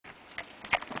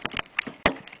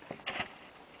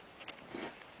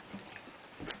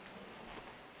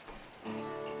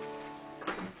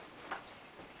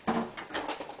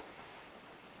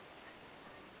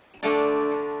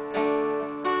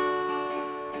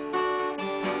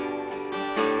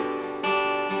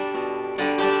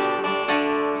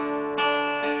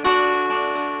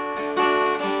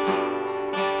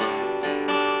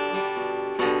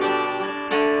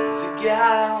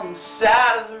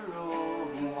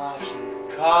watching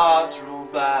the cars roll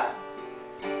by.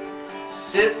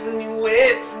 Sits and he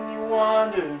waits and he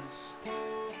wonders,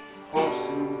 hopes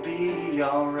it'll be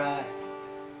alright.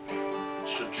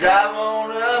 She'll drive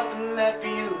on up in that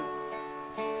Buick,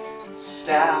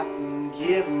 stop and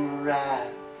give him a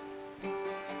ride.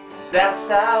 'Cause that's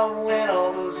how it went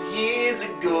all those years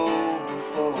ago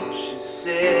before she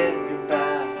said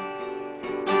goodbye.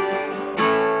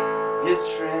 His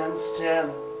friends tell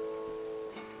him,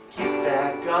 get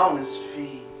back on his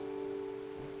feet.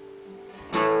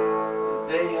 But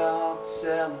they all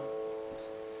tell him,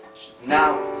 she's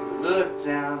not worth a look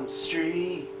down the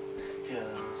street.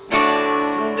 'Cause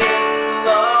someday we'll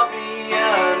all be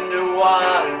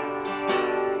underwater.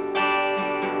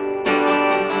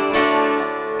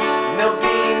 And there'll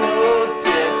be no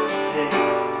debt to pay.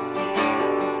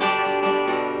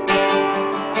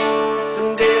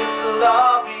 Someday we'll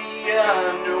all be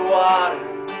underwater.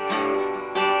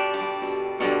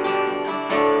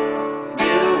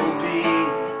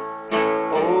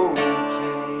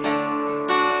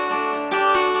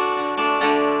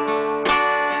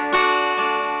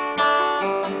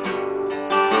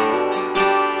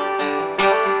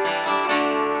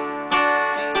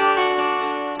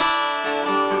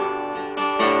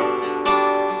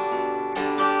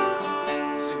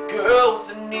 Girl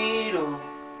with a needle,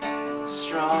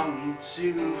 strong to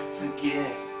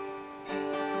forget.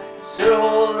 'Cause her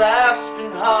whole life's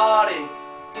been heartache,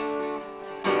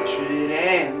 hatred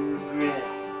and regret.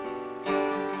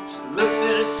 She looks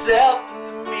at herself in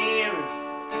the mirror,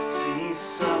 sees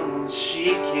someone she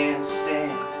can't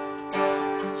stand.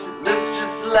 She looks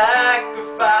just like her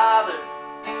father,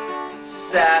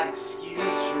 sad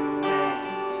excuse for a man.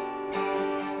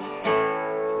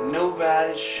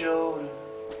 Nobody showed her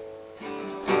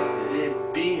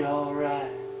it'd be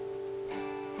alright.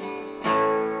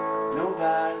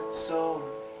 Nobody told her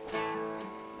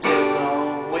there's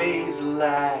always a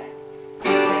light.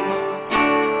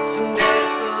 Someday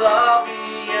we'll all be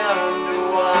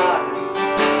underwater.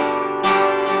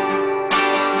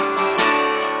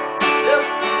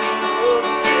 There'll be no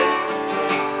debt to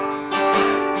pay.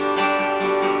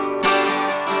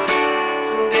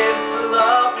 Someday we'll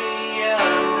all be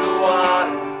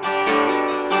underwater.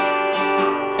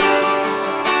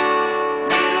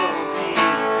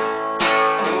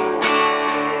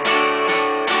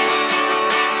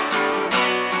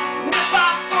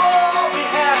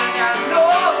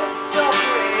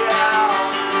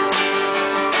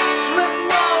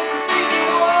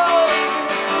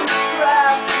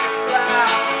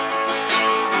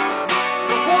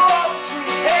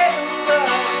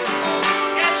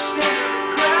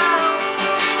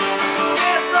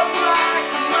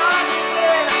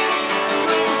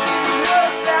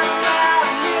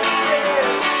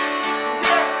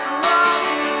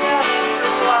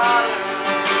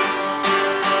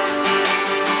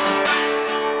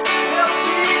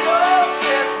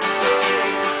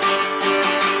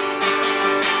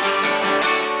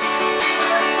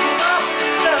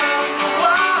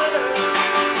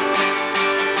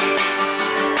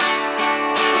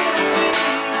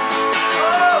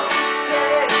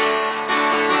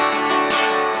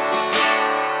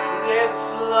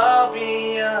 I'll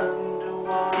be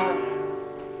underwater.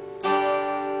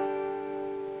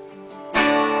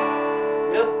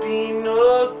 There'll be no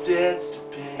debts to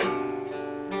pay.